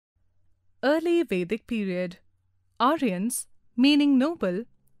Early Vedic period. Aryans, meaning noble,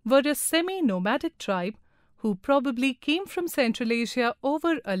 were a semi-nomadic tribe who probably came from Central Asia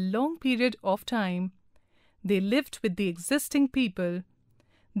over a long period of time. They lived with the existing people.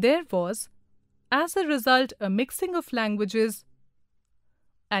 There was, as a result, a mixing of languages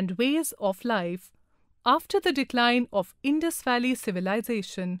and ways of life after the decline of Indus Valley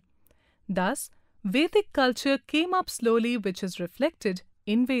civilization. Thus, Vedic culture came up slowly, which is reflected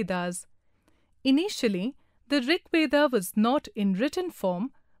in Vedas. Initially, the Rig Veda was not in written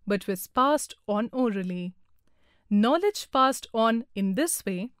form but was passed on orally. Knowledge passed on in this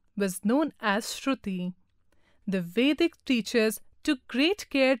way was known as Shruti. The Vedic teachers took great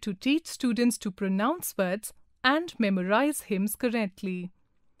care to teach students to pronounce words and memorize hymns correctly.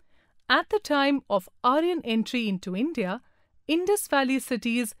 At the time of Aryan entry into India, Indus Valley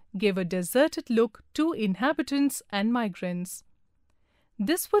cities gave a deserted look to inhabitants and migrants.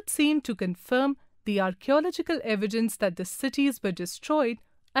 This would seem to confirm the archaeological evidence that the cities were destroyed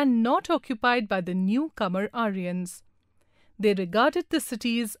and not occupied by the newcomer Aryans. They regarded the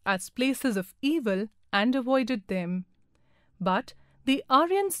cities as places of evil and avoided them. But the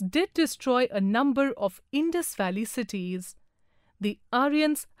Aryans did destroy a number of Indus Valley cities. The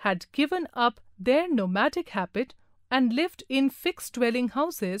Aryans had given up their nomadic habit and lived in fixed dwelling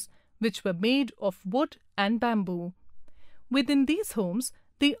houses which were made of wood and bamboo. Within these homes,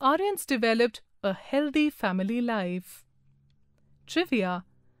 the Aryans developed a healthy family life. Trivia: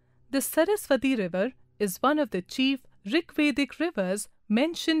 the Saraswati River is one of the chief Rigvedic rivers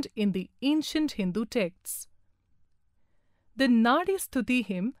mentioned in the ancient Hindu texts. The Nadi Stuti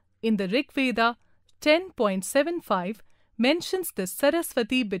hymn in the Rig Veda 10.75 mentions the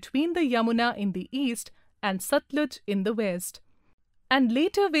Saraswati between the Yamuna in the east and Satluj in the west, and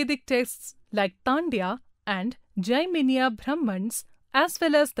later Vedic texts like Tandya and Jaiminya Brahmans as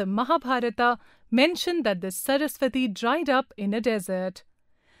well as the Mahabharata mention that the Saraswati dried up in a desert.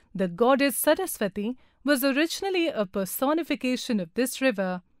 The goddess Saraswati was originally a personification of this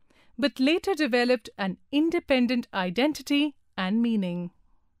river, but later developed an independent identity and meaning.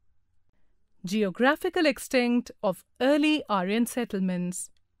 Geographical extent of early Aryan settlements.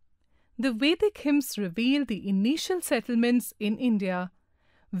 The Vedic hymns reveal the initial settlements in India.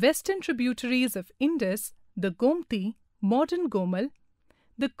 Western tributaries of Indus, the Gomti, modern Gomal,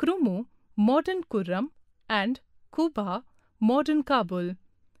 the Krumu, modern Kurram, and Kuba, modern Kabul.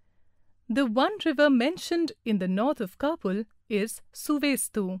 The one river mentioned in the north of Kabul is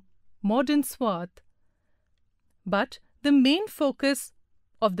Suvestu, modern Swat. But the main focus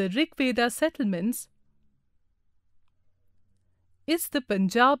of the Rig Veda settlements is the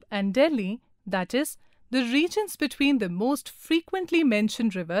Punjab and Delhi, that is, the regions between the most frequently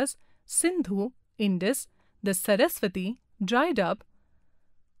mentioned rivers Sindhu, Indus, the Saraswati, dried up,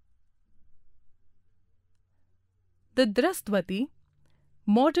 the Drasdwati,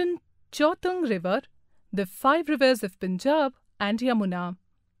 modern Chautung River, the five rivers of Punjab, and Yamuna.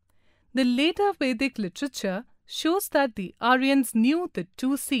 The later Vedic literature shows that the Aryans knew the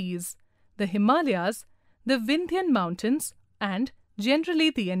two seas, the Himalayas, the Vindhyan mountains, and generally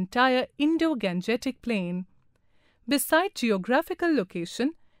the entire Indo-Gangetic plain. Besides geographical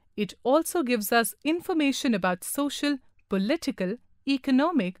location, it also gives us information about social, political,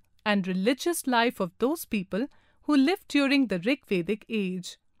 economic, and religious life of those people who lived during the Rig Vedic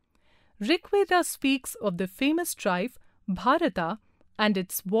age. Rig Veda speaks of the famous tribe Bharata and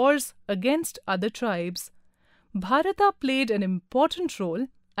its wars against other tribes. Bharata played an important role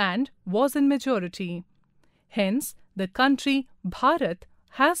and was in majority. Hence, the country Bharat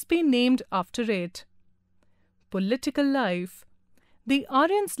has been named after it. Political life. The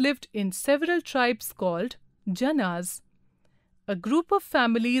Aryans lived in several tribes called Janas. A group of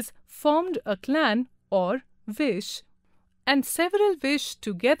families formed a clan or Vish, and several Vish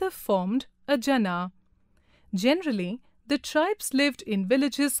together formed a Jana. Generally, the tribes lived in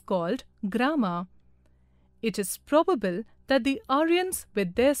villages called Grama. It is probable that the Aryans,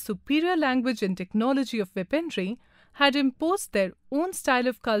 with their superior language and technology of weaponry, had imposed their own style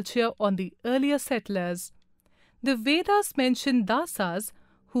of culture on the earlier settlers. The Vedas mention Dasas,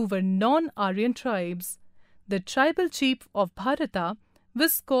 who were non-Aryan tribes. The tribal chief of Bharata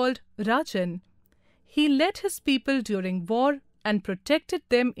was called Rajan. He led his people during war and protected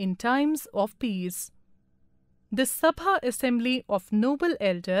them in times of peace. The Sabha assembly of noble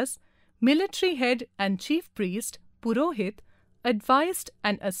elders, military head and chief priest, Purohit, advised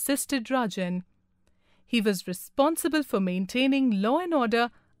and assisted Rajan. He was responsible for maintaining law and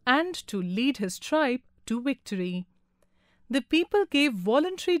order and to lead his tribe to victory. The people gave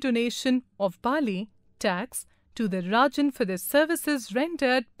voluntary donation of Bali, tax, to the Rajan for the services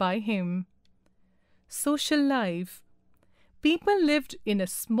rendered by him. Social life. People lived in a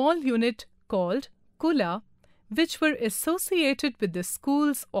small unit called Kula, which were associated with the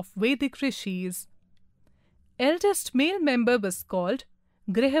schools of Vedic rishis. Eldest male member was called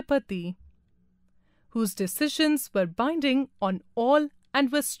Grihapati, whose decisions were binding on all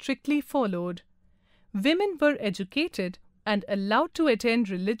and were strictly followed. Women were educated and allowed to attend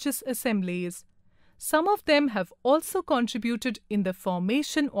religious assemblies. Some of them have also contributed in the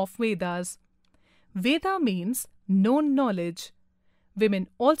formation of Vedas. Veda means known knowledge. Women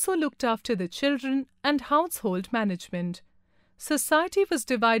also looked after the children and household management. Society was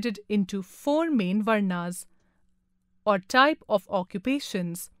divided into 4 main varnas, or type of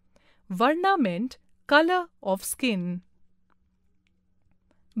occupations. Varna meant color of skin.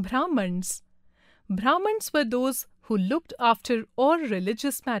 Brahmins. Brahmins were those who looked after all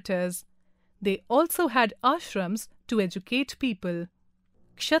religious matters. They also had ashrams to educate people.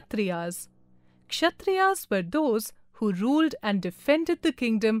 Kshatriyas. Kshatriyas were those who ruled and defended the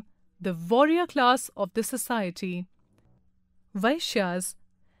kingdom, the warrior class of the society. Vaishyas.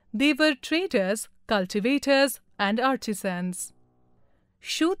 They were traders, cultivators, and artisans.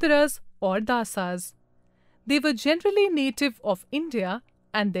 Shudras or dasas. They were generally native of India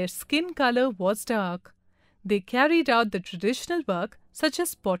and their skin color was dark. They carried out the traditional work such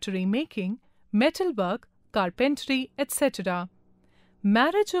as pottery making, metalwork, carpentry, etc.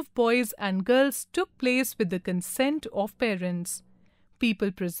 Marriage of boys and girls took place with the consent of parents.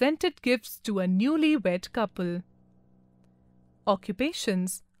 People presented gifts to a newly wed couple.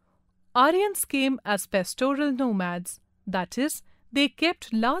 Occupations. Aryans came as pastoral nomads, that is, they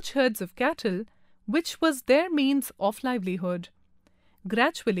kept large herds of cattle, which was their means of livelihood.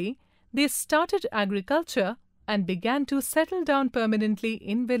 Gradually, they started agriculture and began to settle down permanently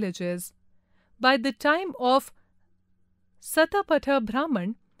in villages. By the time of Satapatha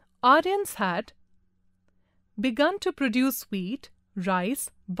Brahman, Aryans had begun to produce wheat,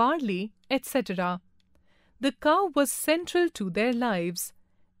 rice, barley, etc. The cow was central to their lives.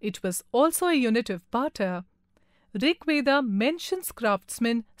 It was also a unit of barter. Rig Veda mentions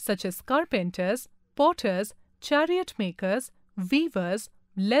craftsmen such as carpenters, potters, chariot makers, weavers,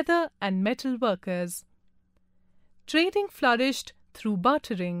 leather and metal workers. Trading flourished through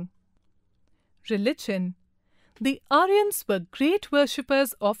bartering. Religion. The Aryans were great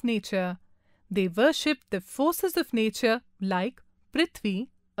worshippers of nature. They worshipped the forces of nature like Prithvi,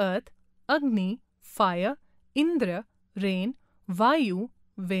 earth, Agni, fire, Indra, rain, Vayu,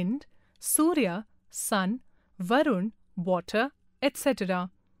 wind, Surya, sun, Varun, water,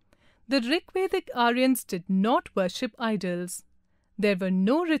 etc. The Rigvedic Aryans did not worship idols. There were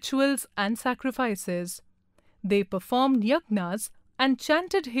no rituals and sacrifices. They performed yagnas and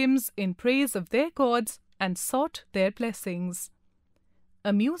chanted hymns in praise of their gods and sought their blessings.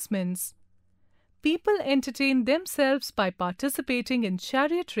 Amusements. People entertained themselves by participating in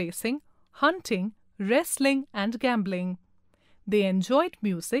chariot racing, hunting, wrestling, and gambling. They enjoyed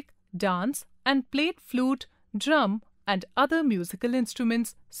music, dance, and played flute, drum, and other musical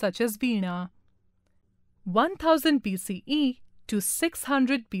instruments such as veena. 1000 BCE to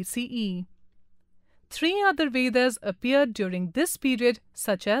 600 BCE. 3 other Vedas appeared during this period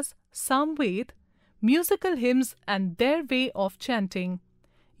such as Samved, musical hymns and their way of chanting.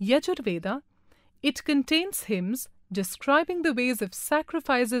 Yajurveda, it contains hymns describing the ways of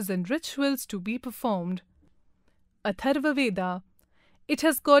sacrifices and rituals to be performed. Atharva Veda, it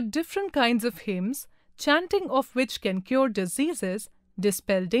has got different kinds of hymns, chanting of which can cure diseases,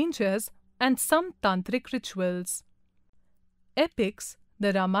 dispel dangers, and some tantric rituals. Epics,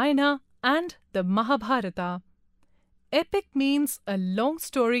 the Ramayana and the Mahabharata. Epic means a long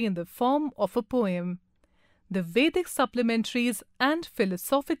story in the form of a poem. The Vedic supplementaries and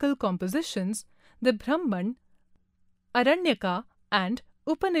philosophical compositions, the Brahman, Aranyaka, and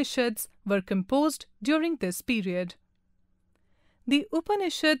Upanishads were composed during this period. The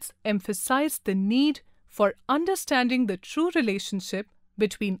Upanishads emphasized the need for understanding the true relationship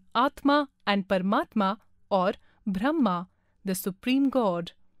between Atma and Paramatma or Brahma, the Supreme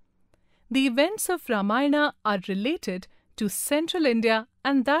God. The events of Ramayana are related to Central India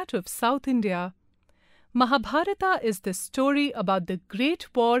and that of South India. Mahabharata is the story about the great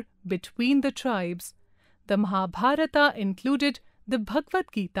war between the tribes. The Mahabharata included the Bhagavad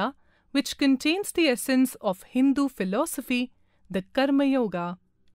Gita, which contains the essence of Hindu philosophy, the Karma Yoga.